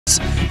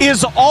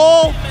is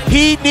all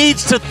he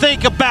needs to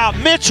think about.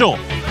 Mitchell,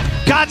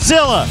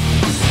 Godzilla.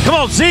 Come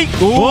on, Zeke.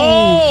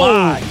 Oh,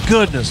 my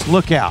goodness.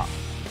 Look out.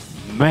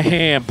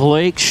 Man,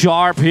 Blake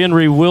Sharp,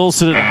 Henry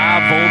Wilson at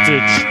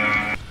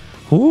high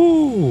voltage.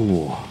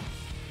 Ooh.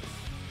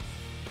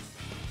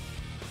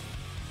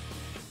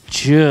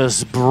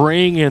 Just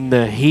bringing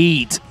the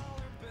heat.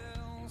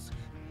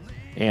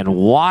 And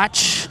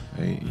watch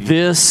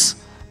this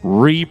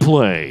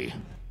replay.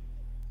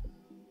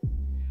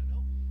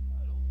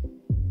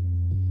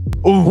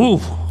 Ooh.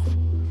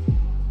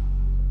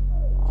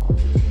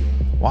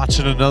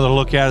 Watching another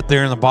look at it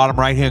there in the bottom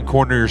right-hand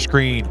corner of your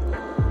screen.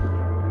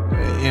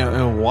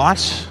 And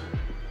watch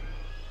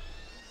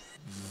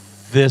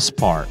this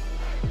part.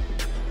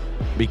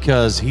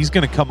 Because he's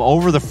going to come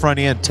over the front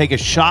end, take a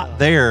shot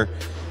there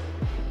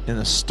in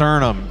the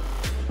sternum,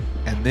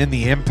 and then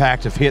the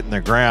impact of hitting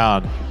the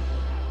ground.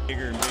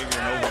 Bigger and bigger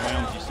and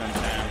overwhelms you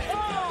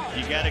sometimes.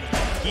 You got to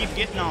keep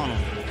getting on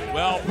him.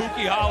 Well,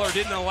 Pookie Holler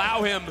didn't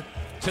allow him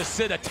to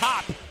sit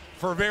atop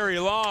for very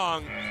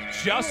long,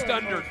 just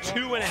under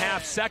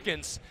 2.5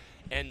 seconds,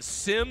 and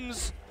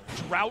Sims'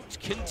 drought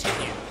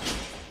continues.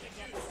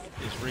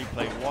 This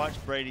replay, watch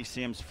Brady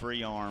Sims'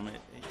 free arm.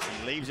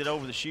 He leaves it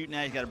over the chute.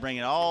 Now he's got to bring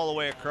it all the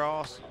way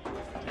across.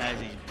 Now as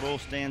his bull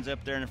stands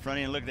up there in the front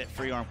end, look at that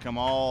free arm come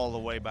all the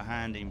way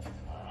behind him.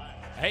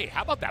 Hey,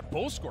 how about that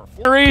bull score?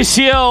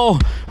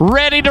 Mauricio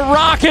ready to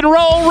rock and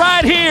roll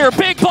right here.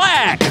 Big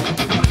Black,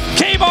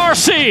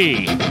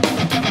 KMRC.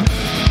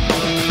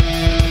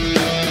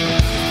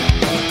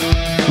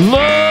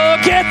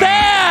 Look at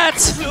that!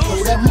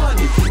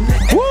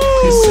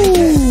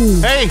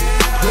 Woo! Hey!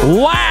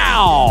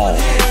 Wow!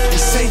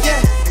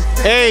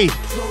 Hey!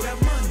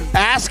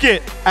 Ask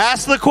it.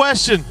 Ask the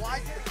question.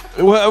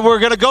 We're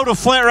going to go to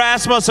Flint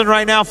Rasmussen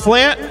right now.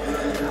 Flint?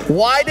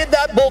 Why did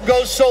that bull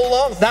go so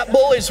long? That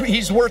bull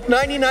he's worth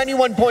 90,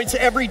 91 points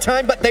every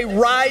time, but they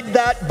ride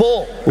that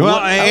bull. Well,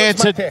 and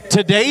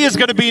today is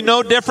going to be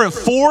no different.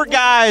 4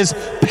 guys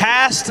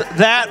passed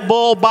that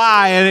bull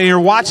by, and you're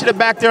watching it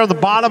back there on the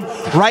bottom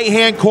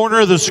right-hand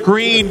corner of the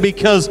screen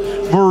because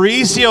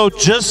Mauricio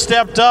just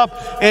stepped up,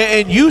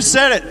 and you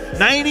said it,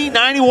 90,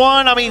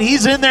 91. I mean,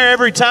 he's in there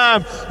every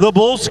time. The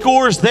bull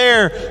score's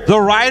there. The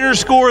rider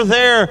score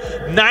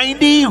there.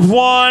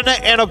 91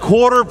 and a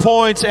quarter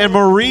points, and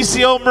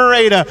Mauricio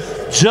Moreta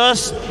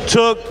just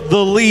took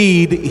the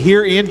lead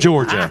here in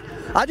Georgia.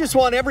 I just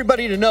want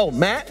everybody to know,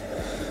 Matt,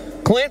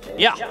 Clint,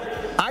 yeah,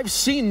 I've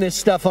seen this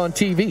stuff on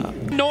TV.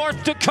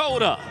 North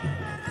Dakota,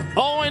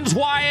 Owens,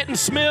 Wyatt, and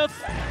Smith.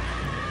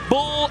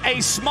 Bull,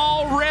 a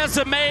small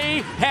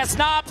resume, has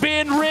not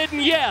been ridden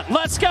yet.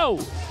 Let's go.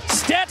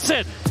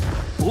 Stetson.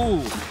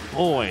 Ooh,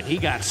 boy, he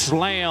got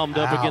slammed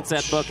up against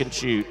that buck and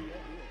shoot.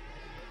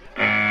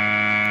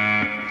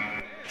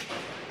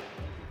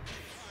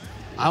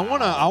 I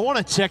want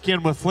to check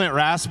in with Flint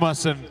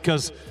Rasmussen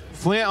because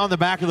Flint on the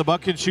back of the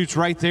buck and shoots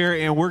right there,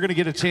 and we're going to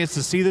get a chance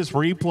to see this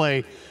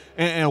replay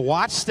and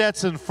watch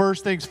Stetson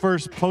first things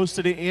first,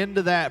 posted it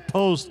into that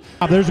post.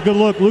 There's a good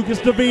look. Lucas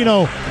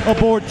Davino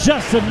aboard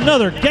just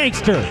another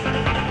gangster.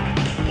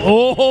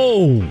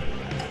 Oh!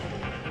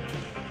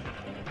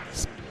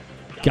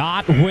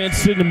 Scott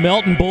Winston, the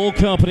Melton Bull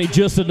Company,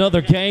 just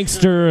another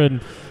gangster,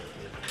 and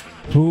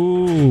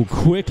ooh,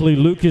 quickly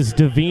Lucas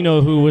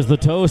Davino, who was the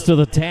toast of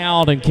the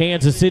town in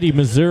Kansas City,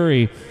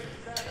 Missouri,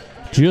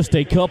 just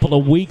a couple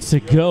of weeks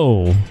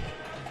ago.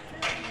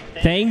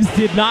 Things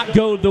did not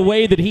go the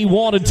way that he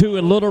wanted to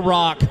in Little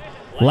Rock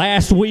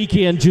last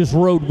weekend. Just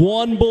rode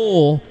one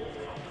bull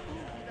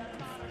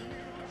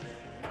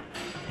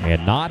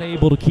and not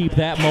able to keep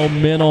that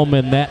momentum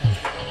and that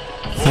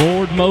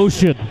forward motion.